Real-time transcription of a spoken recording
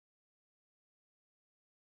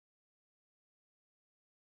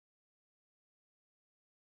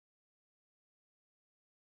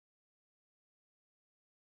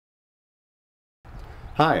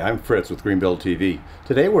Hi, I'm Fritz with Greenbill TV.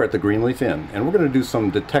 Today we're at the Greenleaf Inn and we're going to do some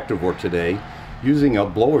detective work today using a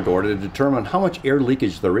blower door to determine how much air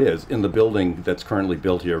leakage there is in the building that's currently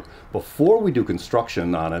built here before we do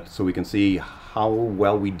construction on it, so we can see how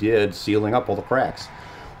well we did sealing up all the cracks.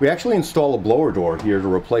 We actually install a blower door here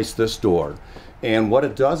to replace this door, and what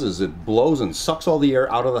it does is it blows and sucks all the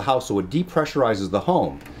air out of the house, so it depressurizes the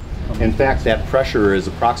home. In fact, that pressure is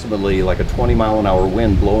approximately like a 20-mile-an-hour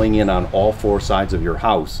wind blowing in on all four sides of your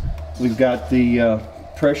house. We've got the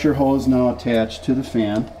pressure hose now attached to the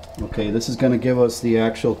fan. Okay, this is going to give us the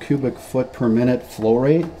actual cubic foot per minute flow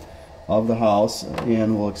rate of the house,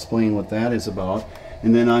 and we'll explain what that is about.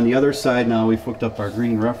 And then on the other side now, we've hooked up our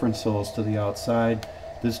green reference hose to the outside.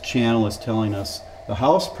 This channel is telling us the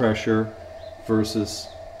house pressure versus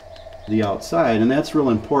the outside, and that's real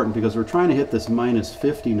important because we're trying to hit this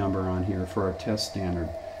 -50 number on here for our test standard.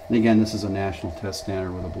 And again, this is a national test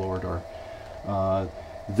standard with a blower door.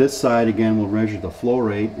 This side again will measure the flow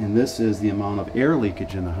rate, and this is the amount of air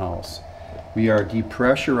leakage in the house. We are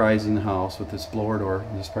depressurizing the house with this blower door,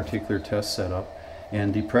 this particular test setup,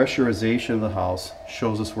 and depressurization of the house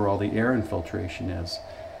shows us where all the air infiltration is.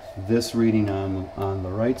 This reading on the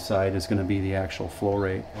right side is going to be the actual flow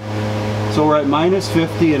rate. So we're at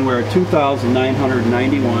 -50 and we're at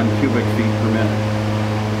 2,991 cubic feet per minute.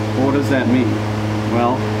 Well, what does that mean?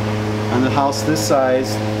 Well, on the house this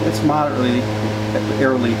size, it's moderately,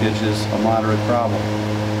 air leakage is a moderate problem.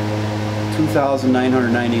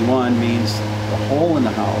 2,991 means the hole in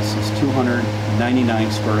the house is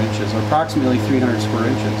 299 square inches, or approximately 300 square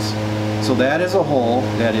inches. So that is a hole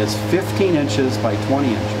that is 15 inches by 20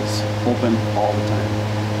 inches, open all the time.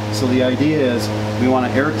 So the idea is we want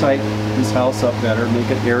to airtight this house up better,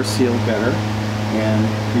 make it air sealed better, and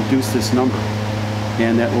reduce this number.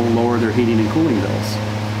 And that will lower their heating and cooling bills.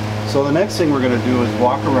 So the next thing we're going to do is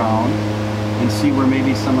walk around and see where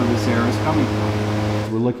maybe some of this air is coming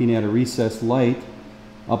from. We're looking at a recessed light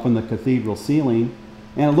up in the cathedral ceiling,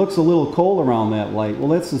 and it looks a little cold around that light. Well,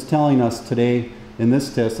 this is telling us today in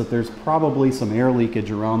this test that there's probably some air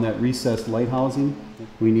leakage around that recessed light housing.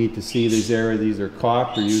 We need to see these are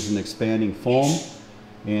caulked or using expanding foam,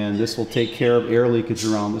 and this will take care of air leakage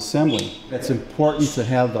around the assembly. It's important to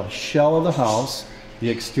have the shell of the house, the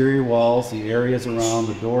exterior walls, the areas around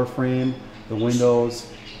the door frame, the windows,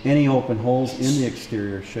 any open holes in the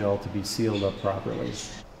exterior shell to be sealed up properly.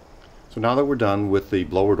 So now that we're done with the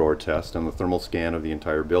blower door test and the thermal scan of the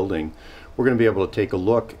entire building, we're going to be able to take a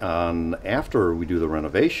look on after we do the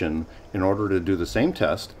renovation in order to do the same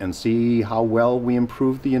test and see how well we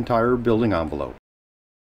improved the entire building envelope.